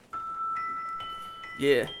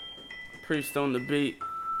Yeah, Priest on the beat.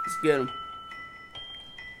 Let's get him.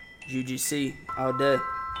 UGC all day.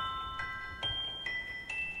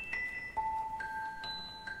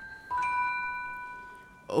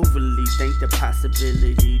 Overly think the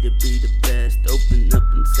possibility to be the best. Open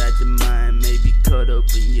up inside your mind, maybe cut up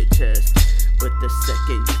in your chest. But the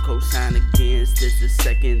second you co-sign against, there's the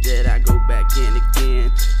second that I go back in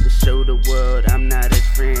again to show the world I'm not a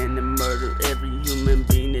friend and murder every human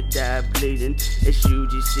being that die bleeding. It's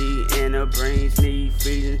UGC and our brains need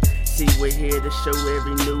feeding. See, we're here to show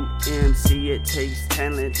every new MC it takes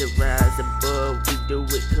talent to rise above. We do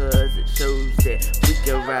it cause it shows that we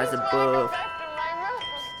can rise above.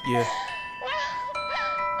 Yeah.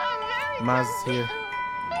 Miles is here.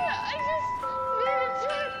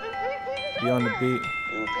 Be on the beat.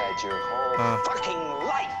 You've had your whole fucking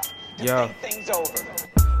life to think things over.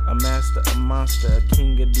 A master, a monster, a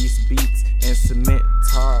king of these beats. And cement,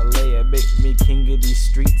 tar, layer, make me king of these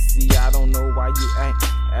streets. See, I don't know why you act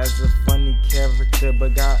as a funny character,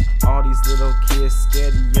 but got all these little kids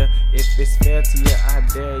scared of ya. If it's fair to you, I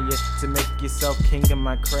dare you to make yourself king of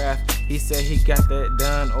my craft. He said he got that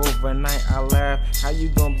done overnight. I laugh, how you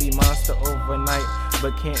gonna be monster overnight,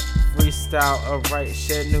 but can't freestyle or write,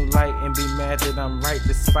 shed new light and be mad that I'm right,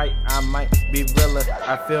 despite I might be realer.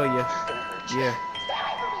 I feel ya. Yeah.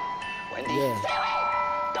 Wendy,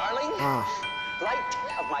 darling, light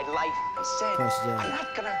of my life, I said, I'm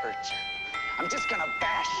not gonna hurt you. I'm just gonna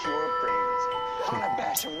bash your brains. I'm gonna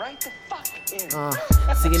bash them right the fuck in.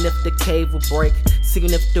 Seeing if the cave will break,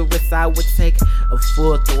 seeing if the risk I would take, a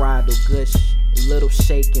full throttle, gush, a little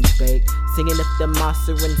shake and bake. Seeing if the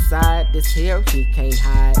monster inside this here, he can't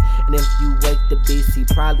hide. And if you wake the beast, he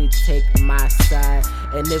probably take my side.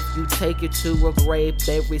 And if you take it to a grave,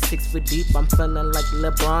 bury 6 foot deep, I'm feeling like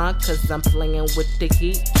LeBron, cause I'm playing with the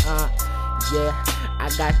heat. Yeah, I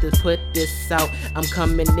got to put this out. I'm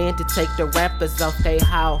coming in to take the rappers off they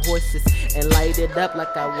high horses and light it up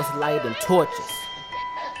like I was lighting torches.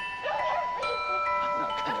 I'm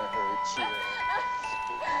not gonna hurt you.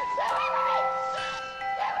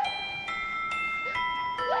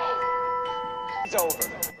 It's over.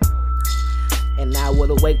 And I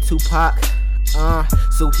will awake Tupac,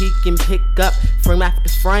 so he can pick up frame after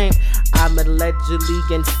frame. I'm allegedly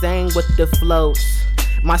insane with the flows.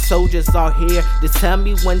 My soldiers are here to tell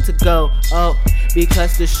me when to go. Oh,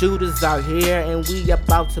 because the shooters are here and we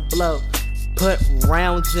about to blow. Put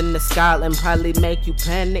rounds in the sky and probably make you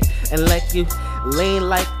panic and let you lean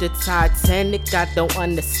like the Titanic. I don't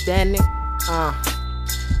understand it.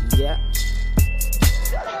 Yeah.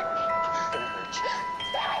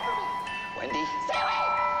 Wendy,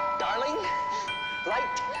 darling,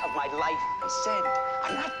 light of my life, I said,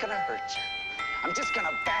 I'm not gonna hurt you. I'm just gonna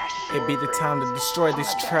bash It'd be the time to destroy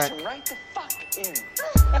this track. right the fuck in.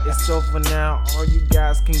 It's over now, all you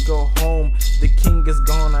guys can go home. The king is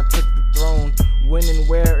gone, I took the throne. When and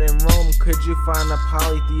where in Rome could you find a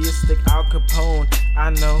polytheistic Al Capone? I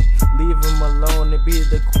know, leave him alone. It be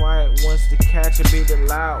the quiet ones to catch it, be the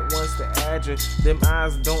loud ones to add you. Them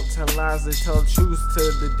eyes don't tell lies, they tell truth to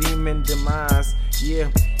the demon demise. Yeah,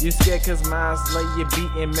 you scared cause my eyes lay you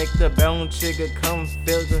beat and make the bone trigger come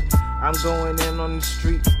figure. I'm going in on the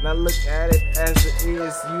street, now look at it as it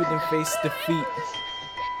is, you done face defeat.